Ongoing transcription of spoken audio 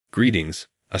Greetings,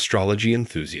 astrology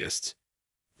enthusiasts.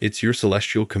 It's your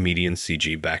celestial comedian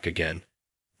CG back again,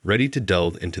 ready to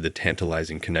delve into the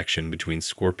tantalizing connection between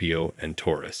Scorpio and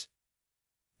Taurus.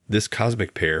 This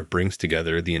cosmic pair brings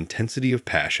together the intensity of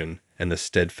passion and the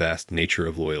steadfast nature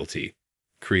of loyalty,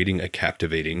 creating a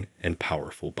captivating and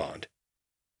powerful bond.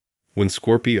 When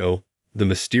Scorpio, the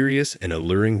mysterious and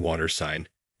alluring water sign,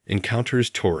 encounters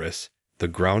Taurus, the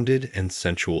grounded and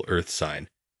sensual earth sign,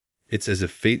 it's as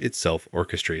if fate itself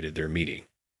orchestrated their meeting.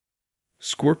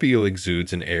 Scorpio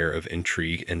exudes an air of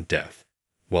intrigue and depth,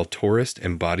 while Taurus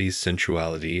embodies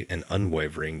sensuality and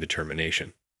unwavering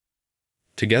determination.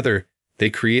 Together, they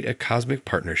create a cosmic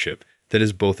partnership that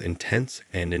is both intense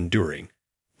and enduring,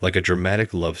 like a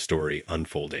dramatic love story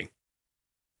unfolding.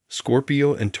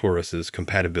 Scorpio and Taurus's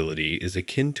compatibility is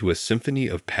akin to a symphony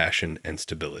of passion and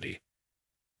stability.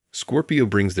 Scorpio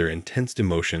brings their intense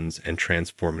emotions and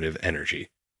transformative energy,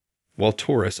 while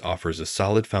Taurus offers a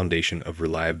solid foundation of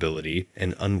reliability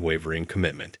and unwavering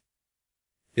commitment.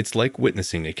 It's like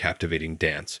witnessing a captivating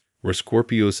dance, where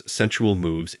Scorpio's sensual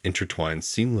moves intertwine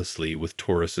seamlessly with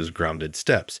Taurus's grounded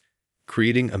steps,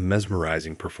 creating a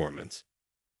mesmerizing performance.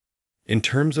 In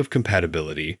terms of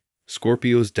compatibility,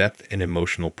 Scorpio's depth and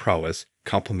emotional prowess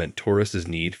complement Taurus's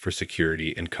need for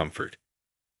security and comfort.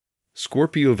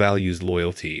 Scorpio values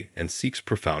loyalty and seeks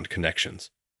profound connections,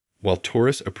 while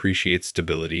Taurus appreciates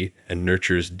stability and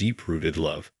nurtures deep-rooted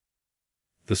love.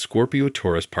 The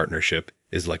Scorpio-Taurus partnership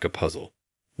is like a puzzle,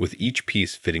 with each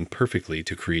piece fitting perfectly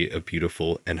to create a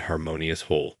beautiful and harmonious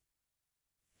whole.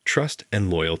 Trust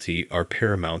and loyalty are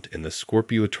paramount in the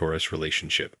Scorpio-Taurus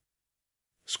relationship.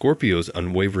 Scorpio's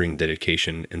unwavering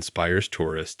dedication inspires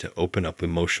Taurus to open up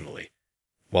emotionally,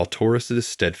 while Taurus's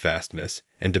steadfastness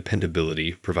and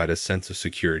dependability provide a sense of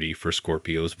security for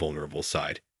Scorpio's vulnerable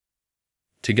side.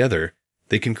 Together,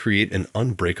 they can create an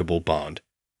unbreakable bond,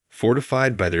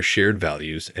 fortified by their shared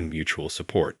values and mutual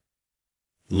support.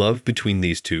 Love between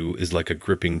these two is like a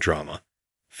gripping drama,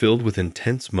 filled with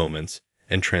intense moments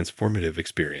and transformative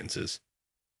experiences.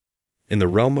 In the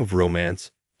realm of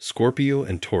romance, Scorpio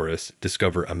and Taurus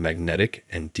discover a magnetic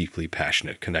and deeply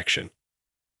passionate connection.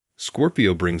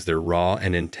 Scorpio brings their raw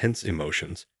and intense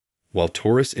emotions, while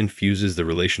Taurus infuses the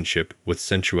relationship with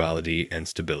sensuality and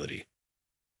stability.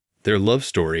 Their love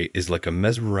story is like a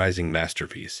mesmerizing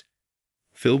masterpiece,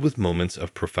 filled with moments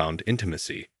of profound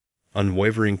intimacy,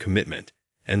 unwavering commitment,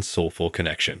 and soulful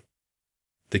connection.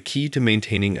 The key to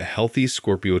maintaining a healthy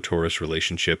Scorpio-Taurus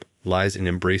relationship lies in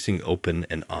embracing open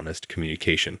and honest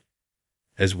communication,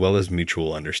 as well as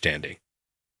mutual understanding.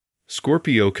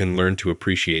 Scorpio can learn to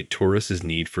appreciate Taurus's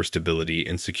need for stability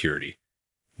and security,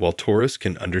 while Taurus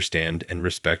can understand and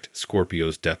respect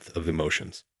Scorpio's depth of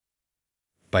emotions.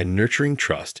 By nurturing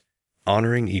trust,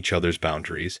 honoring each other's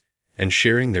boundaries, and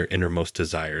sharing their innermost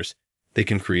desires, they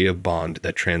can create a bond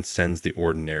that transcends the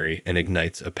ordinary and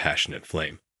ignites a passionate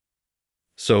flame.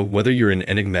 So, whether you're an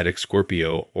enigmatic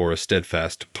Scorpio or a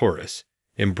steadfast Taurus,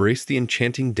 embrace the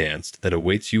enchanting dance that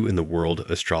awaits you in the world of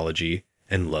astrology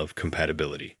and love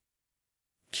compatibility.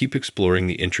 Keep exploring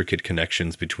the intricate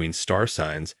connections between star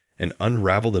signs and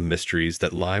unravel the mysteries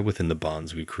that lie within the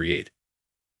bonds we create.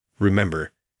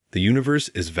 Remember, the universe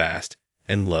is vast,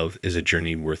 and love is a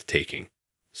journey worth taking.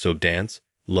 So dance,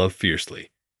 love fiercely,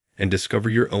 and discover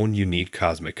your own unique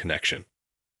cosmic connection.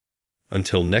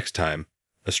 Until next time,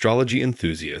 astrology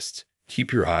enthusiasts,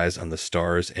 keep your eyes on the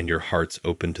stars and your hearts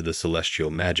open to the celestial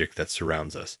magic that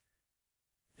surrounds us.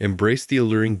 Embrace the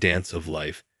alluring dance of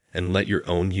life and let your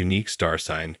own unique star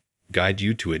sign guide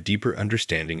you to a deeper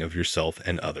understanding of yourself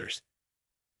and others.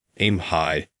 Aim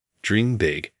high, dream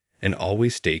big, and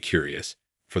always stay curious,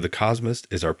 for the cosmos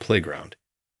is our playground,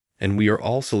 and we are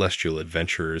all celestial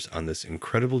adventurers on this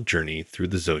incredible journey through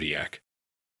the zodiac.